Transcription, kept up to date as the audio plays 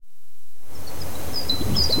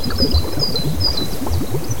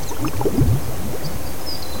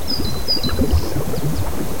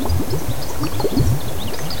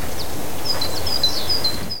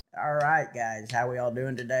how we all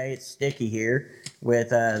doing today? It's Sticky here with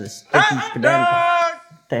the Sticky's Cabana.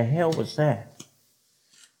 What the hell was that?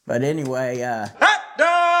 But anyway, hot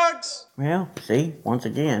dogs! Well, see, once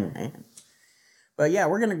again, man. But yeah,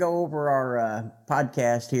 we're going to go over our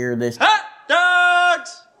podcast here. This hot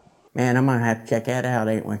dogs! Man, I'm going to have to check that out,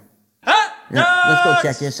 ain't we? Hot Yeah, dogs! let's go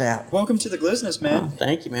check this out. Welcome to the Glizness, man. Oh,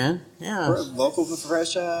 thank you, man. Yeah. We're a local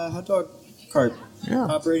fresh hot dog cart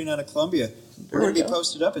operating out of Columbia. We're going to be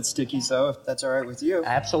posted up at Sticky's, though, if that's all right with you.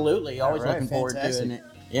 Absolutely. Always looking forward to fantastic. doing it.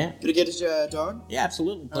 Yeah. Gonna get a dog? Yeah,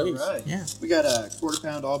 absolutely. Please. All right. Yeah. We got a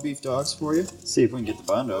quarter-pound all-beef dogs for you. See if we can get the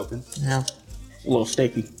bun open. Yeah. A little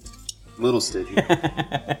sticky. Little sticky.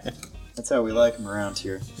 That's how we like them around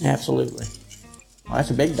here. Absolutely. Well,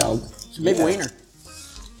 that's a big dog. It's a big wiener.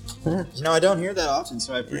 Yeah. You know, I don't hear that often,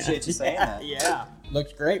 so I appreciate you saying that. Yeah.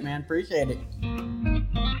 Looks great, man. Appreciate it.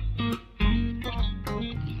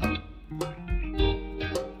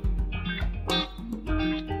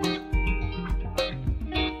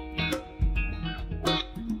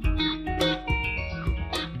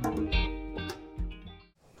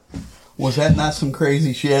 Was that not some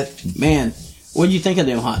crazy shit? Man, what did you think of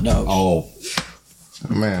them hot dogs? Oh,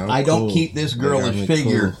 man, I don't keep this girlish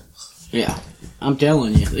figure. Cool. Yeah, I'm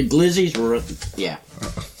telling you. The glizzies were, yeah,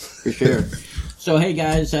 for sure. So, hey,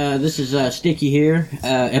 guys, this is Sticky here,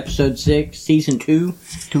 episode 6, season 2.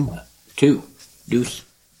 Deuce.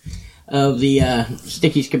 Of the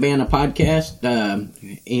Sticky's Cabana podcast. And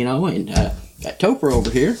got Topher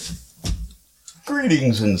over here.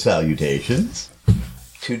 Greetings and salutations.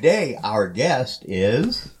 Today, our guest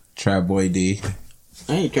is Trap Boy D.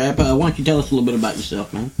 Hey, Trap, why don't you tell us a little bit about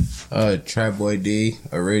yourself, man? Trap Boy D.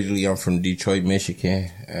 Originally, I'm from Detroit,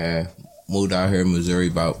 Michigan. Moved out here in Missouri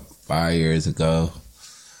about 5 years ago.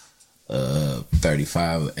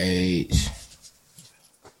 35 of age.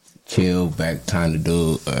 Chill, back, time to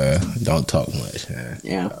do. Don't talk much.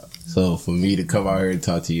 Yeah. So for me to come out here and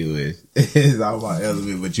talk to you is out my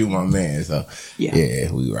element, but you my man. So yeah,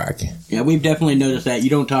 we rocking. Yeah, we've definitely noticed that. You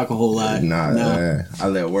don't talk a whole lot. Nah. I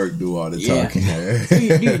let work do all the talking.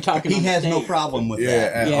 Do your talking he on the has stage. no problem with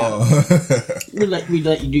that. At all. we let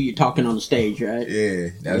you do your talking on the stage, right?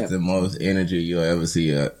 Yeah, that's the most energy you'll ever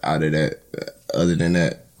see out of that. Other than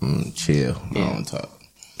that, chill. I don't talk.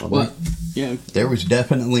 Well, yeah. There was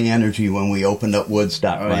definitely energy when we opened up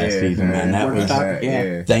Woodstock last season, man. That was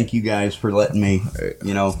yeah. Thank you guys for letting me,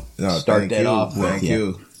 start that off with Thank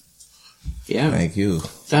you. Yeah. Thank you.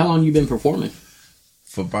 So how long you been performing?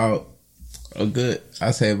 For about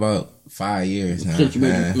I'd say about 5 years now. Since you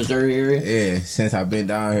moved to the Missouri area? Yeah, since I've been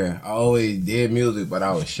down here. I always did music, but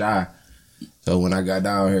I was shy. So when I got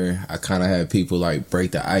down here, I kind of had people like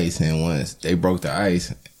break the ice. And once they broke the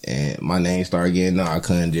ice and my name started getting known, I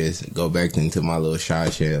couldn't just go back into my little shy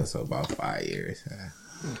shell. So about 5 years.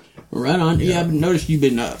 Right on. Yeah, I've noticed you've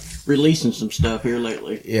been releasing some stuff here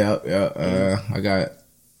lately. Yeah. I got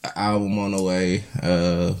an album on the way.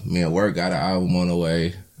 Me and Work got an album on the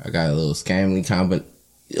way. I got a little Scamly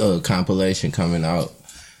compilation coming out.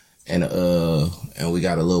 And we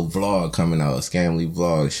got a little vlog coming out, a Scamly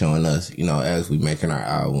vlog showing us, as we making our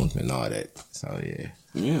albums and all that. So yeah.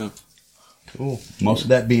 Yeah. Cool. Most of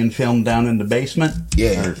that being filmed down in the basement?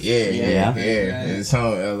 Yeah. And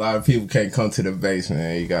a lot of people can't come to the basement,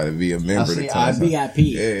 man. You gotta be a member to come. VIP.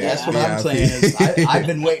 Yeah, that's what I'm saying. Is I've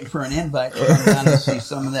been waiting for an invite to come down and see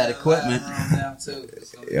some of that equipment.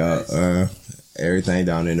 Everything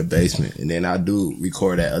down in the basement. And then I do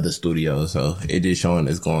record at other studios, so it just showing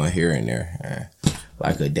us going here and there.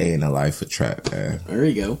 Like a day in the life of Trap. There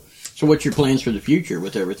you go. So what's your plans for the future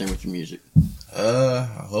with everything with your music? I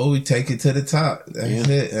hope we take it to the top. That's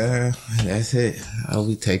it. That's it. I hope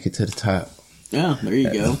we take it to the top. Yeah, there you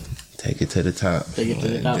go. Take it to the top. Take it to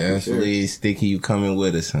the top. Definitely, Sticky, you coming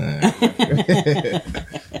with us, huh?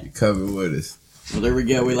 You coming with us. Well, there we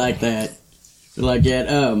go. We like that.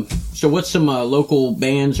 So what's some local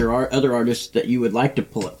bands or other artists that you would like to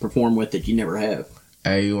perform with that you never have?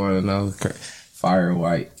 Hey, you want to know? Fire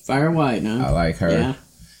White. Fire White, no? I like her. Yeah.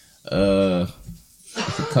 A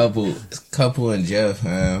couple and Jeff,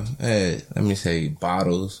 man. Hey, let me say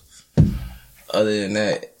Bottles. Other than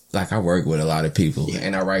that, I work with a lot of people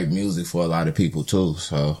and I write music for a lot of people too.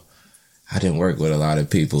 So I didn't work with a lot of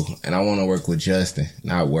people and I want to work with Justin,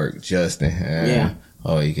 Justin. Yeah.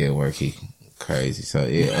 Oh, he can work. He crazy. So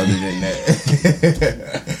yeah, other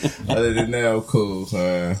than that, I'm cool.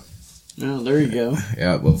 Oh, there you go.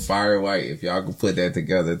 Yeah, but Fire White, if y'all can put that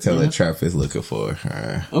together, tell the Trap is looking for.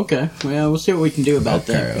 Okay. Well, we'll see what we can do about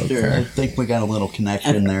that for sure. I think we got a little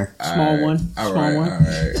connection there. Small one. All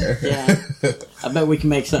right. Yeah. I bet we can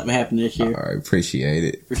make something happen this year. All right. Appreciate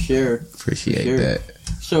it. For sure. Appreciate that.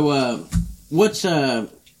 So, what's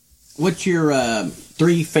your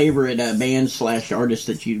 3 favorite bands / artists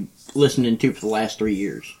that you listening to for the last 3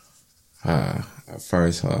 years?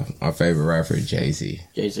 First off, my favorite rapper is Jay-Z.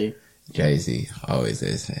 Jay-Z. Jay-Z, always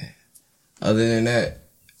listen. Other than that,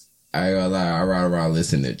 I ain't gonna lie, I ride around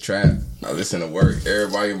listening to trap. I listen to work.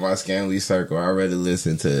 Everybody in my Scanley circle, I rather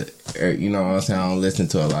listen to, you know what I'm saying? I don't listen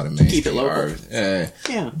to a lot of Keep it mainstream local. artists.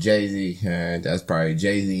 Yeah. Jay-Z, that's probably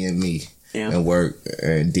Jay-Z and me. Yeah. And work.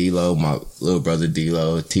 And D-Lo, my little brother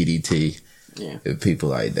D-Lo, TDT. Yeah. People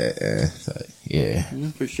like that. So, yeah.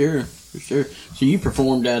 For sure. So you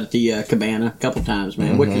performed out at the Cabana a couple times,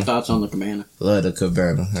 man. What's your thoughts on the Cabana? Love the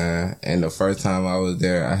Cabana. And the first time I was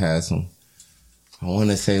there, I had some, I want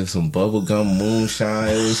to say some bubblegum moonshine.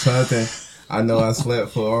 It was something. I know I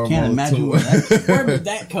slept for Can't almost imagine 2 where that Where did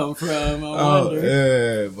that come from? I Oh, wonder.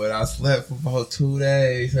 yeah, but I slept for about 2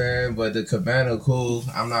 days, man. But the Cabana cool.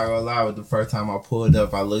 I'm not gonna lie, with the first time I pulled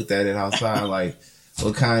up, I looked at it outside like,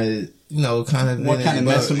 what kind of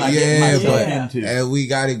mess am I getting myself into? And we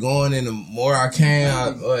got it going, and the more I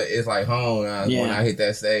can, it's like home. When I hit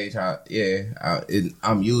that stage,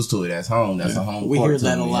 I'm used to it as home. That's a home. We court hear to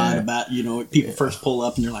that a me, lot yeah. about, people first pull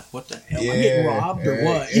up and they're like, what the hell? Yeah, Am I getting robbed or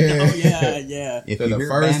what? Yeah. If So you the hear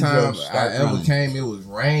first time banjos, I start ever running. came, it was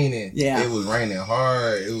raining. Yeah. It was raining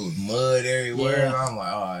hard. It was mud everywhere. Yeah. And I'm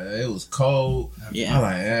like, oh, it was cold. Yeah. I'm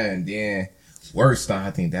like, and then worst time,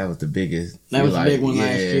 I think that was the biggest. That was the big one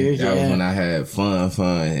last year, That was yeah. when I had fun,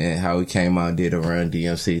 and how we came out and did a Run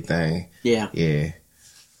DMC thing. Yeah.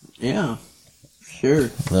 Yeah. Sure.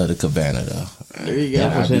 Love the Cabana, though. There you go.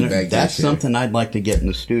 Yeah. I'll be back That's this year. something I'd like to get in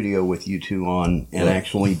the studio with you two on and What?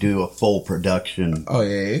 actually do a full production. Oh,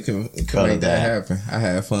 yeah, it can Cut make of that that. happen. I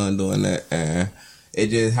had fun doing that. And it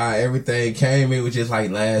just, how everything came, it was just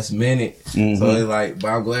like last minute. So it's like, but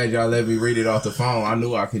I'm glad y'all let me read it off the phone. I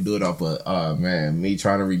knew I could do it off, but, me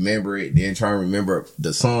trying to remember it, then trying to remember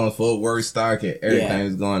the songs for word stock and everything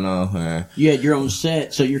was going on. Man. You had your own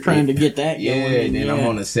set, so you're trying to get that Yeah, going. and then I'm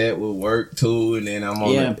on the set with work too, and then I'm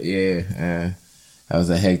on that was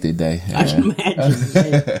a hectic day. I can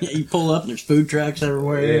imagine. You pull up and there's food trucks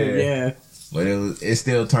everywhere. Yeah. But it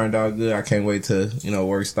still turned out good. I can't wait to,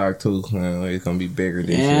 work stock too. It's going to be bigger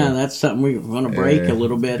this year. Yeah, that's something we're going to break a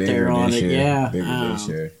little bit Bigger there on this it. year. Yeah. Bigger this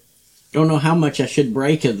year. Don't know how much I should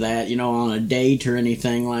break of that, on a date or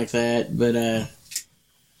anything like that. But,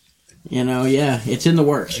 it's in the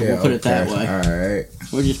works. So we'll put it that way. All right.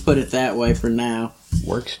 We'll just put it that way for now.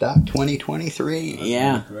 Workstock 2023.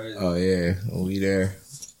 Yeah. Oh, yeah. We there.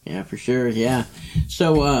 Yeah, for sure. Yeah.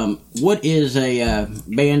 So, what is a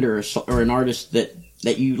band or an artist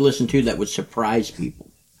that you listen to that would surprise people?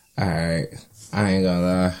 All right. I ain't going to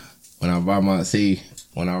lie. When I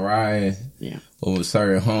when I ride with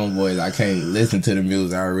certain homeboys, I can't listen to the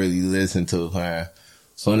music I really listen to.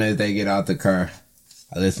 Soon as they get out the car,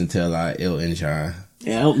 I listen to a lot of Elton John.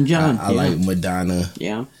 Yeah, Elton John. I like Madonna.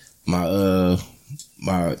 Yeah. My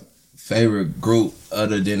favorite group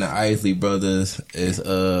other than the Isley Brothers is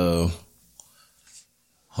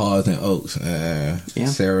Halls and Oaks.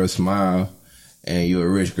 Sarah Smile and You a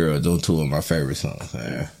Rich Girl. Those 2 of my favorite songs. So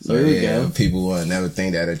there we go. People will never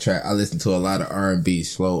think that attract. I listen to a lot of R&B,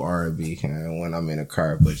 slow R&B when I'm in a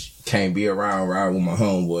car, but can't be around riding with my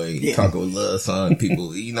homeboy talking with love song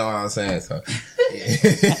people. You know what I'm saying? So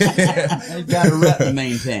They've got a rep to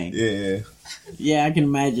maintain. yeah. Yeah, I can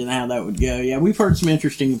imagine how that would go. Yeah, we've heard some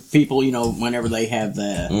interesting people, whenever they have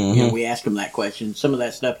the, we ask them that question. Some of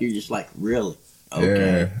that stuff you're just like, really?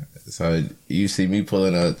 Okay. Yeah. So you see me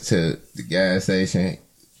pulling up to the gas station,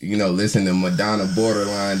 listen to Madonna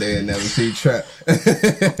Borderline, they'll never see Trap.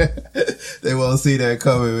 They won't see that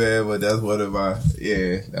coming, man, but that's one of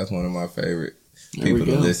my favorite people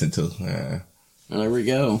to listen to. Well, there we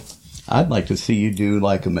go. I'd like to see you do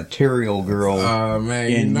like a Material Girl.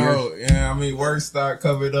 Man, work stock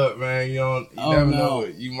coming up, man. You never know.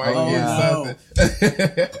 You might get something.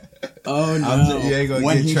 Oh no! You ain't gonna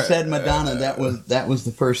When get he said Madonna, that was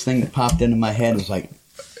the first thing that popped into my head. It was like,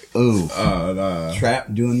 ooh, no. Trap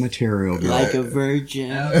doing Material Girl. Like a virgin.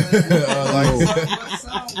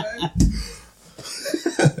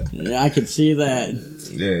 Yeah, I could see that.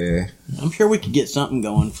 Yeah. I'm sure we could get something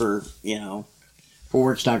going for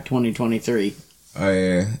Workstock 2023. Oh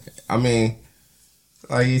yeah. I mean,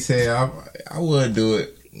 like you said, I would do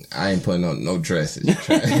it. I ain't putting on no dresses. We'll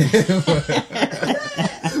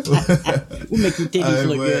make your titties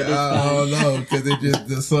look good this I time. don't know, because it's just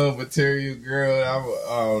the some Material Girl.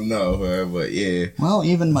 I don't know, man, but yeah. Well,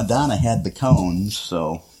 even Madonna had the cones,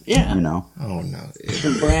 so Yeah. I don't know.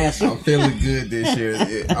 Some brass. I'm feeling good this year.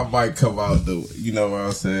 I might come out you know what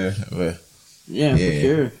I'm saying? But Yeah,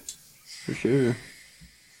 Yeah. for sure.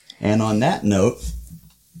 And on that note,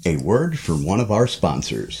 a word from one of our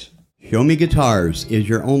sponsors. Show Me Guitars is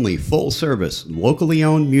your only full-service, locally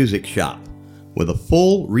owned music shop with a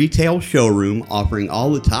full retail showroom offering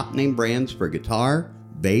all the top-name brands for guitar,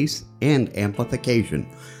 bass, and amplification.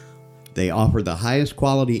 They offer the highest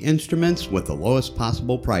quality instruments with the lowest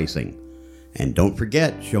possible pricing. And don't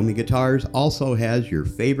forget, Show Me Guitars also has your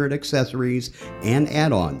favorite accessories and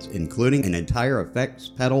add-ons, including an entire effects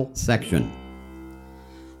pedal section.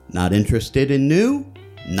 Not interested in new?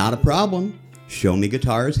 Not a problem. Show Me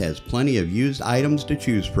Guitars has plenty of used items to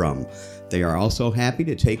choose from. They are also happy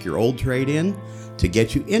to take your old trade-in to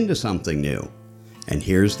get you into something new. And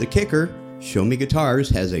here's the kicker. Show Me Guitars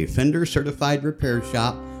has a Fender certified repair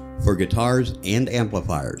shop for guitars and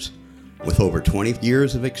amplifiers. With over 20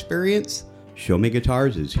 years of experience, Show Me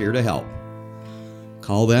Guitars is here to help.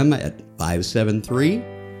 Call them at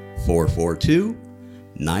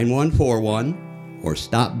 573-442-9141 or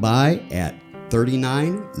stop by at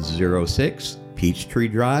 3906 Peachtree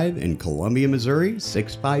Drive in Columbia, Missouri,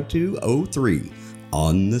 65203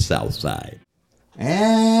 on the south side.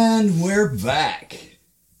 And we're back.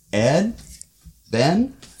 Ed,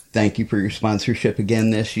 Ben, thank you for your sponsorship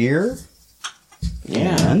again this year.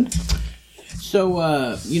 Yeah. And so,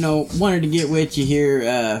 wanted to get with you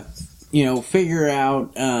here, figure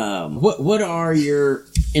out what are your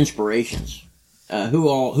inspirations? Who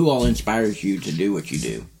all inspires you to do what you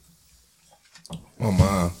do? My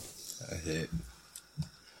mom. That's it.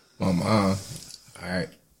 My mom. Alright.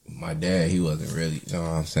 My dad, he wasn't really, you know what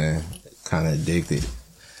I'm saying, kind of addicted.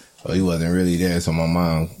 So he wasn't really there, so my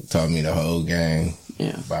mom taught me the whole game.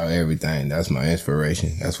 Yeah. About everything. That's my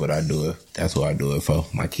inspiration. That's what I do it. That's what I do it for.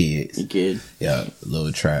 My kids. Your kid. Yeah.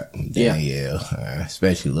 Lil Trap. Danielle.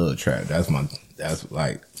 Especially Lil Trap. That's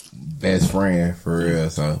like best friend for real.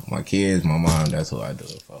 So my kids, my mom, that's who I do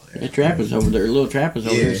it for. The Trap was over there. Little Trap was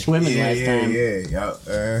over there swimming last time. Yeah.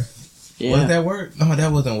 Yeah. Was that work? No,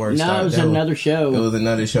 that wasn't work. No, it was another show. It was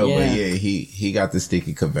another show, Yeah. but he got the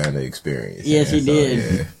Sticky Cabana experience. Yes, he did.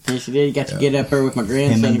 Yeah. Yes, he did. He got to get up there with my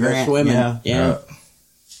grandson and go Grant, swimming. yeah.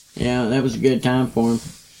 Yeah, that was a good time for him.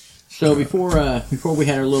 So before we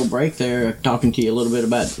had our little break there, talking to you a little bit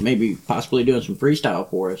about maybe possibly doing some freestyle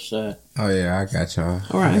for us. Oh yeah, I got y'all.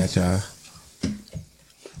 All right. I got y'all.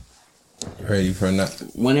 Ready for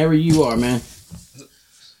that? Whenever you are, man.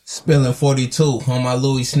 Spilling 42 on my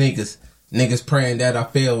Louis sneakers. Niggas praying that I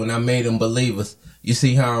fail when I made them believers. You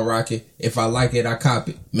see how I'm rocking? If I like it, I cop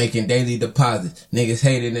it. Making daily deposits. Niggas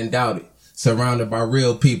hate it and doubt it. Surrounded by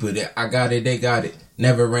real people that I got it, they got it.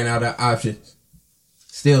 Never ran out of options.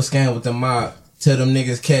 Still scam with the mob. Till them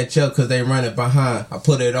niggas catch up cause they running behind. I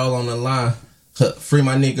put it all on the line. Free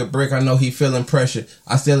my nigga Brick, I know he feeling pressure.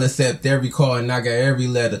 I still accept every call and I got every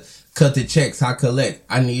letter. Cut the checks, I collect.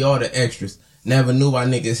 I need all the extras. Never knew why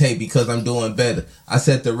niggas hate because I'm doing better. I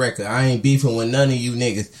set the record. I ain't beefing with none of you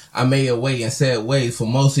niggas. I made a way and set ways for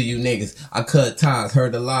most of you niggas. I cut ties,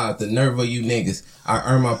 heard the lies, the nerve of you niggas. I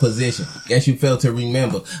earned my position. Guess you failed to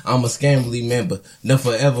remember. I'm a Scambly member.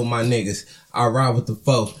 Never forever my niggas. I ride with the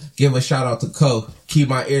foe. Give a shout out to Cole. Keep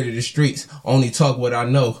my ear to the streets. Only talk what I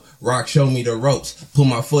know. Rock show me the ropes. Put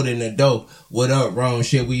my foot in the dough. What up, wrong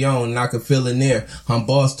shit we on and I can feel it there. I'm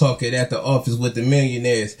boss talking at the office with the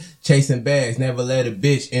millionaires. Chasing bags, never let a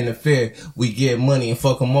bitch interfere. We get money and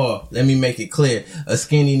fuck them all. Let me make it clear. A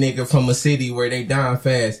skinny nigga from a city where they dying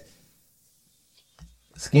fast.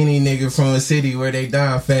 Skinny nigga from a city where they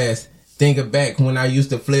dying fast. Think back when I used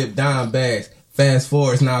to flip dime bags. Fast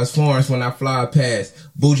forwards, now it's foreigns when I fly past.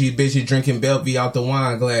 Bougie bitches drinking Belvy out the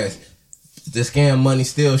wine glass. The scam money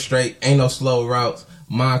still straight, ain't no slow routes.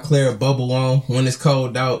 Montclair bubble on when it's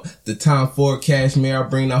cold out. The time for cashmere, I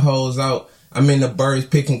bring the hoes out. I'm in the birds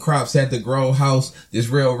picking crops at the grow house. This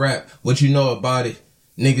real rap, what you know about it?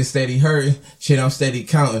 Niggas steady hurting, shit I'm steady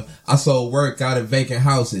counting. I sold work out of vacant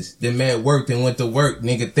houses. Then mad worked and went to work,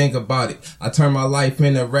 nigga think about it. I turned my life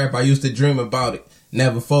into rap, I used to dream about it.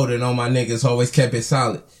 Never folded on my niggas, always kept it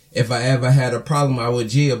solid. If I ever had a problem, I would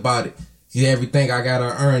G about it. See everything I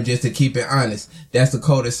gotta earn just to keep it honest. That's the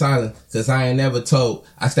code of silence, cause I ain't never told.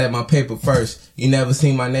 I stack my paper first. You never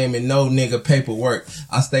seen my name in no nigga paperwork.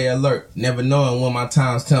 I stay alert, never knowing when my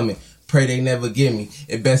time's coming. Pray they never get me.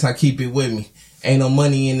 It best I keep it with me. Ain't no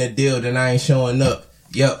money in the deal, then I ain't showing up.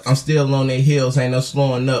 Yup, I'm still on their heels, ain't no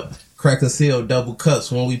slowing up. Crack a seal, double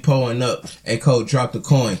cuts when we pulling up. A code drop the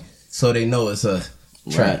coin, so they know it's us.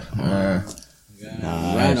 Trap.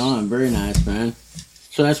 Right on, very nice, man.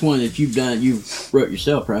 So that's one that you've wrote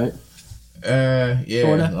yourself, right? Yeah,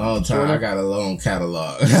 Sorta? long time. Sorta? I got a long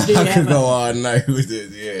catalog. you I have could go all night with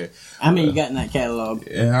this. Yeah. How many you got in that catalog?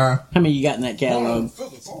 Yeah. How many you got in that catalog?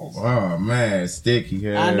 Oh man, sticky.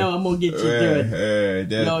 Yeah. I know, I'm gonna get you through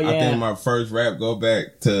it. I think my first rap go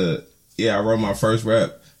back to I wrote my first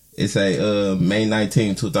rap. It's May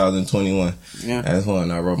 19, 2021. Yeah. That's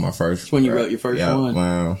when I wrote my first. That's when you wrote your first one.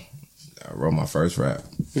 Wow. I wrote my first rap.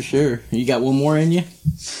 For sure. You got one more in you?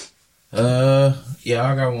 Yeah,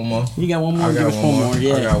 I got one more. You got one more? I got Give us one more.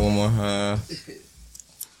 Yeah. I got one more.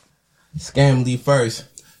 Scamly first.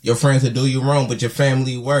 Your friends will do you wrong, but your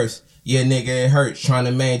family worse. Yeah, nigga, it hurts trying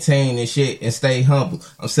to maintain and shit and stay humble.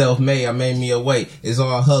 I'm self-made, I made me a way. It's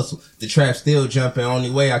all hustle. The trap still jumping, only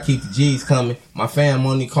way I keep the G's coming. My fam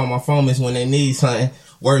only call my phone when they need something.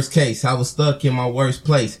 Worst case, I was stuck in my worst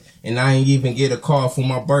place. And I ain't even get a call for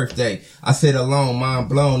my birthday. I sit alone, mind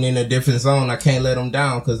blown in a different zone. I can't let them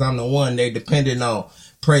down, cause I'm the one they dependent on.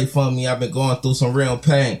 Pray for me, I've been going through some real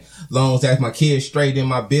pain. Loans ask my kids straight and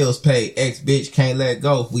my bills paid. Ex-bitch can't let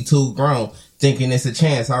go, we too grown. Thinking it's a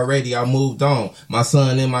chance, already I moved on. My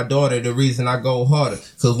son and my daughter, the reason I go harder.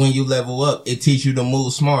 Cause when you level up, it teach you to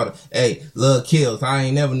move smarter. Hey, love kills, I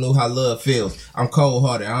ain't never knew how love feels. I'm cold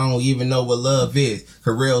hearted, I don't even know what love is.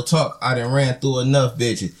 For real talk, I done ran through enough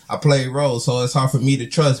bitches. I play roles, so it's hard for me to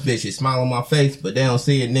trust bitches. Smile on my face, but they don't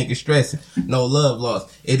see a nigga stressing. No love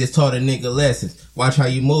lost, it just taught a nigga lessons. Watch how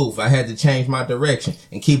you move, I had to change my direction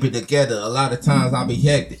and keep it together. A lot of times I'll be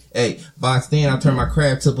hectic. Hey, boxed in, I turn my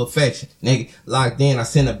craft to perfection. Nigga, locked in, I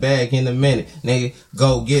send a bag in a minute. Nigga,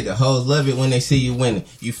 go get it. Hoes love it when they see you winning.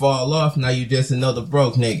 You fall off, now you just another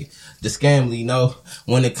broke nigga. The scamly, know,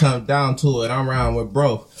 when it comes down to it, I'm round with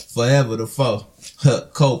bro. Forever the foe.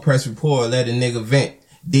 Cold press report, let a nigga vent.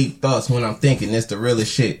 Deep thoughts when I'm thinking, it's the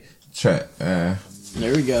realest shit. Trap. There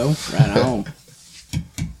we go. Right on.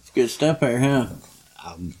 It's good stuff there, huh?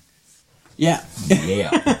 Yeah. Yeah.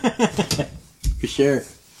 For sure.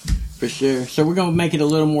 For sure. So we're gonna make it a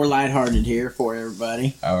little more lighthearted here for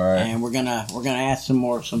everybody. All right. And we're gonna ask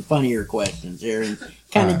some funnier questions here and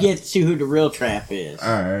kind of get to see who the real trap is. All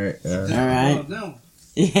right. All right.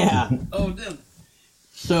 Yeah. Them.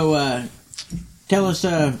 So tell us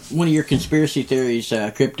one of your conspiracy theories,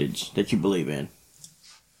 cryptids that you believe in.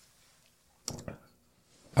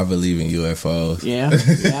 I believe in UFOs. Yeah.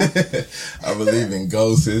 I believe in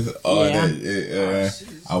ghosts. All Yeah. that.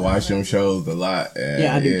 I watch them shows a lot.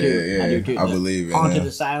 Yeah, I do too. Yeah. I do too. I believe in Haunted them.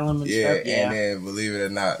 Asylum and Yeah, stuff. Yeah. and then believe it or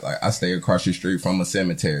not, like I stay across the street from a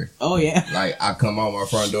cemetery. Oh yeah. Like I come out my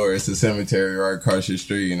front door, it's a cemetery right across the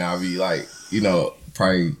street, and I'll be like,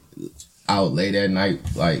 probably out late at night,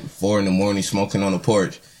 like 4 a.m, smoking on the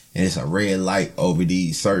porch, and it's a red light over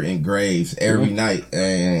these certain graves every night,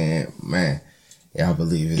 and man. Yeah, I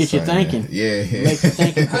believe it. Get you thinking. Yeah. Makes you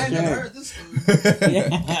thinking. I ain't never heard this story.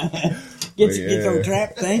 Yeah. Get some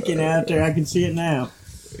trap thinking out there. I can see it now.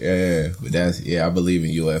 Yeah, but I believe in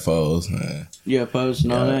UFOs. UFOs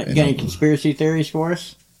and all Yeah, that. You got any conspiracy theories for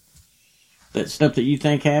us? That stuff that you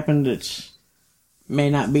think happened that's may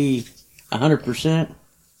not be 100%?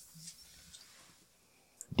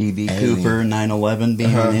 D.B. Cooper, 9/11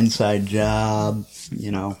 being an inside job,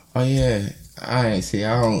 Oh yeah, I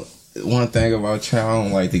don't. One thing about y'all, I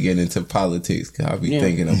don't like to get into politics because I'll be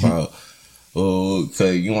thinking about, cause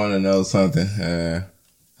you want to know something.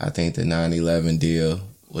 I think the 9/11 deal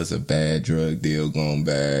was a bad drug deal going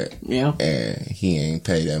bad. Yeah. And he ain't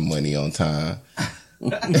pay that money on time. I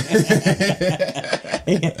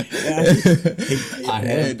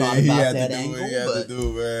hadn't thought about that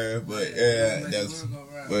angle, man.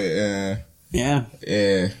 But Yeah.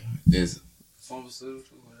 this.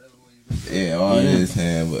 Pharmaceutical, whatever. All this,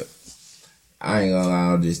 man, but I ain't gonna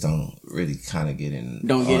lie, I just don't really kind of get in.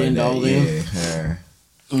 Don't get into all them? Yeah.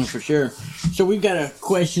 For sure. So we've got a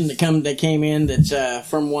question that came in that's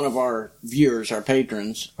from one of our viewers, our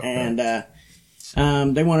patrons, and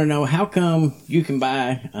they want to know how come you can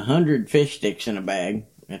buy 100 fish sticks in a bag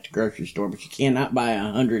at the grocery store, but you cannot buy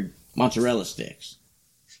 100 mozzarella sticks.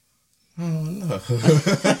 I don't know.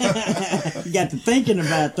 You got to thinking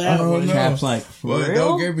about that one. Trap's like, Well, real?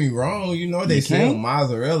 don't get me wrong. They You sell can't?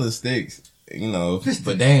 mozzarella sticks.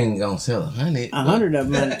 But they ain't gonna sell 100. 100 of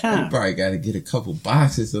them at a You time. probably got to get a couple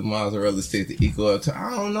boxes of mozzarella sticks to equal up to. I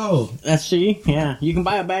don't know. Let's see. Yeah, you can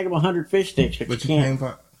buy a bag of 100 fish sticks, but But you you can't.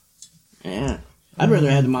 can't buy. Yeah, I'd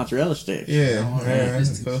rather have the mozzarella sticks. Yeah, man.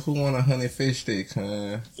 But who want 100 fish sticks?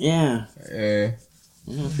 Yeah, Yeah.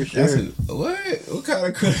 for sure. What kind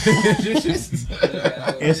of question?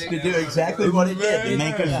 It's to do exactly what it did. To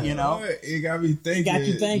make us, It got me thinking. Got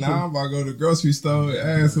you thinking. Now I'm about to go to the grocery store and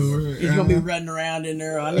ask who. He's gonna be running around in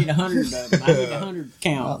there. I need 100 of them. I need 100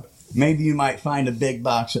 count. maybe you might find a big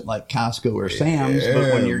box at like Costco or Sam's,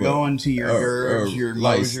 but when you're going to your Gerds, your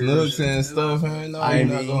like Losers, Snooks and stuff, man, no, you're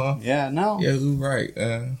not going. yeah, no. Yeah, you're right.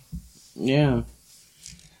 Yeah.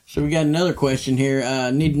 So we got another question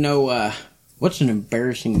here. Need to know what's an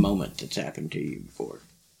embarrassing moment that's happened to you before?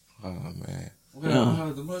 Oh, man.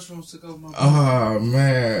 The mushrooms took over my body. Oh,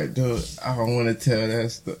 man, dude. I don't want to tell that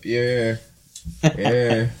stuff. Yeah.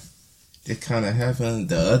 Yeah. It kind of happened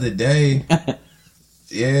the other day.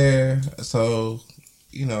 Yeah. So,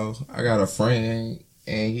 you know, I got a friend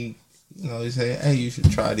and he, you know, he said, hey, you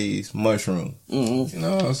should try these mushrooms. Mm-hmm. You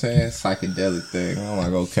know what I'm saying? Psychedelic thing. I'm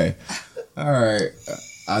like, okay. All right.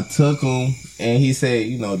 I took them and he said,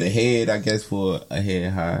 you know, the head, I guess for a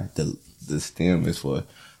head high, the stem is for,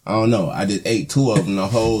 I don't know. I just ate 2 of them, the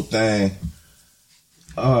whole thing.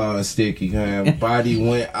 Oh, sticky, man. Body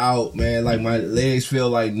went out, man. Like my legs feel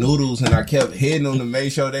like noodles, and I kept hitting them to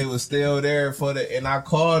make sure they was still there and I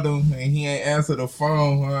called him, and he ain't answer the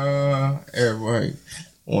phone. Everybody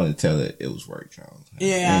wanted to tell it was work, Charles.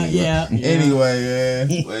 Yeah, yeah. Anyway, man.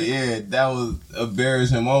 But yeah, that was an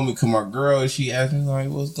embarrassing moment because my girl, she asked me, like,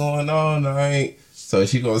 what's going on? So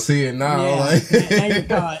she gonna see it now. Yeah. Like, Now you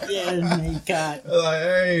caught. Yeah, now you caught. like,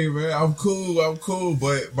 hey, man, I'm cool.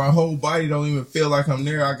 But my whole body don't even feel like I'm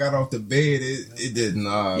there. I got off the bed. It did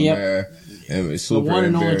not, Yep. man. It was The super one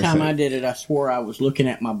and only embarrassing. time I did it, I swore I was looking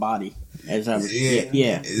at my body as I was.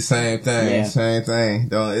 Yeah. Same thing. Yeah. Same thing.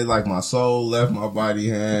 It's like my soul left my body,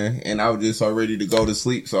 man, and I was just so ready to go to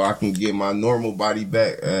sleep so I can get my normal body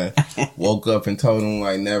back. Woke up and told him,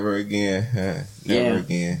 like, never again. Never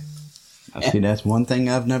again. I see, that's one thing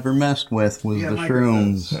I've never messed with was the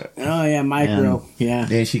shrooms. Oh yeah, micro. Yeah.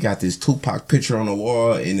 Then she got this Tupac picture on the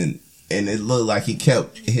wall, and it looked like he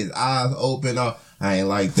kept his eyes open. I ain't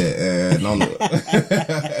like that.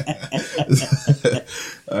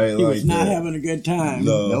 I ain't He like was not that. having a good time.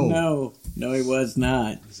 No. No, he was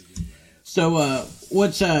not. So,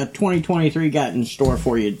 what's 2023 got in store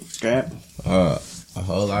for you, Strap? A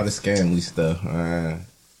whole lot of scammy stuff.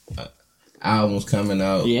 Albums coming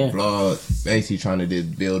out. Yeah. Blog, basically trying to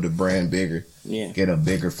just build the brand bigger. Yeah. Get a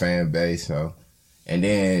bigger fan base. So, and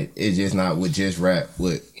then it's just not with just rap,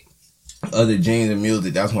 with other genres of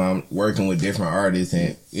music. That's why I'm working with different artists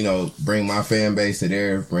and, you know, bring my fan base to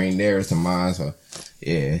theirs, bring theirs to mine. So,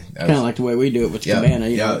 yeah. Kind of like the way we do it with Cabana.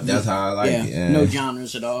 You know? That's how I like it. Yeah. No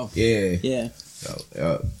genres at all. Yeah. Yeah. So,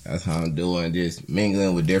 that's how I'm doing, just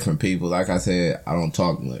mingling with different people. Like I said, I don't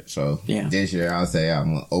talk much. So, this year I'll say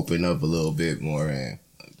I'm going to open up a little bit more. And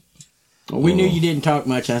well, we knew you didn't talk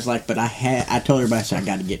much. I was like, but I told everybody, I said, I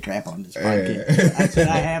got to get Trap on this podcast. I said,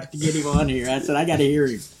 I have to get him on here. I said, I got to hear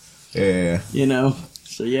him. Yeah. You know?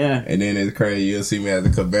 So, yeah. And then it's crazy. You'll see me at the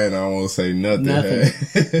Cabana. I won't say nothing.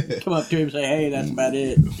 Come up to him and say, hey, that's about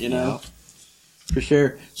it. You know? For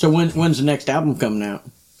sure. So, when's the next album coming out?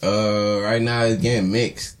 Right now it's getting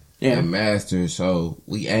mixed Yeah. and mastered. So,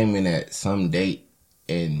 we aiming at some date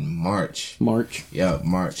in March. Yeah,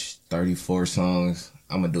 March. 34 songs.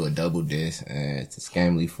 I'm going to do a double disc. And it's a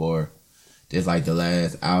Scamly 4. This like the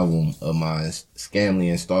last album of mine, Scamly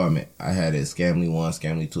installment. I had it Scamly 1,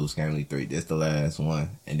 Scamly 2, Scamly 3. This the last one.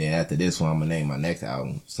 And then after this one, I'm going to name my next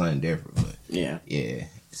album something different. But Yeah.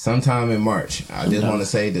 sometime in March. I just want to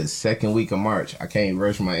say the second week of March. I can't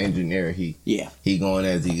rush my engineer. He going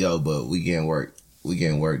as he go, but we getting work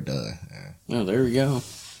done. Oh, there we go.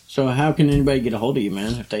 So how can anybody get a hold of you,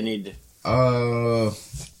 man, if they need to? Well,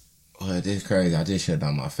 this is crazy. I just shut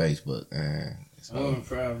down my Facebook. No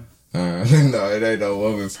problem. No, it ain't no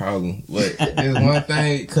woman problem. But there's one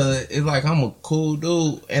thing, cause it's like I'm a cool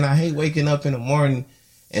dude, and I hate waking up in the morning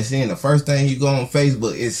and seeing the first thing you go on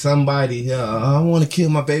Facebook is somebody. I want to kill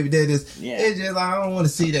my baby daddy. It's just like I don't want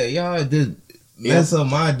to see that. Y'all just mess up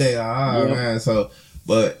my day. Man. So,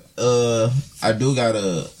 but I do got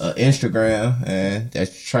a Instagram, and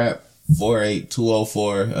that's Trap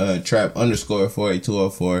 48204, Trap _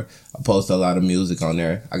 48204. I post a lot of music on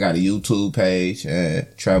there. I got a YouTube page,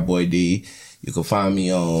 Trap Boy D. You can find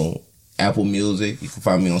me on Apple Music. You can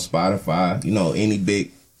find me on Spotify. You know, any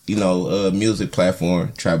big, music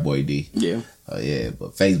platform, Trap Boy D. Yeah.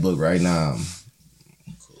 But Facebook right now, I'm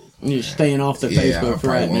cool. You're staying off the Facebook for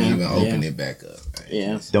right now. I probably won't even open it back up.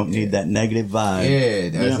 Yeah. Don't need that negative vibe. Yeah,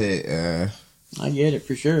 that's it. I get it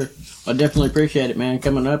for sure. I definitely appreciate it, man,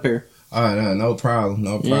 coming up here. No problem.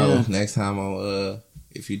 Yeah. Next time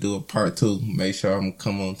if you do a part 2, make sure I'm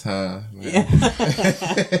come on time. Man.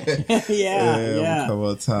 Yeah. Come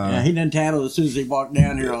on time. Yeah, he done tattled as soon as he walked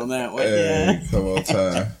down here on that one. Come on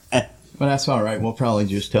time. Well, that's all right. We'll probably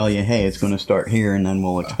just tell you, hey, it's going to start here, and then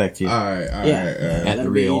we'll expect you. All right.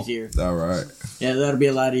 That'll be easier. All right. Yeah, that'll be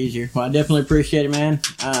a lot easier. Well, I definitely appreciate it, man.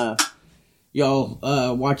 Y'all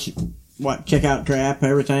check out Trap,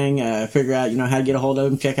 everything. Figure out, how to get a hold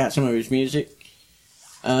of him. Check out some of his music.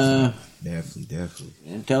 Definitely.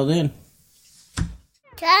 Until then.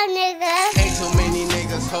 Ain't too many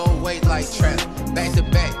niggas hold weight like Trap. Back to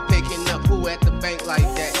back, picking up who at the bank like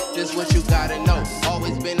that. This what you gotta know.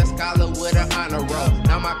 Always been a scholar with an honor roll.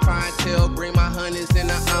 Now my clientele bring my hundreds in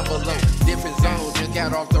an envelope. Different zone, just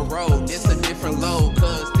got off the road. It's a different load,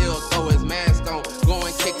 cuz still throw his mask on. Go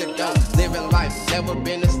and kick a dope, living life. Never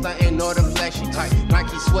been a stuntin' or the flashy type.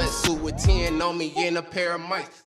 Nike sweatsuit with 10 on me in a pair of mics.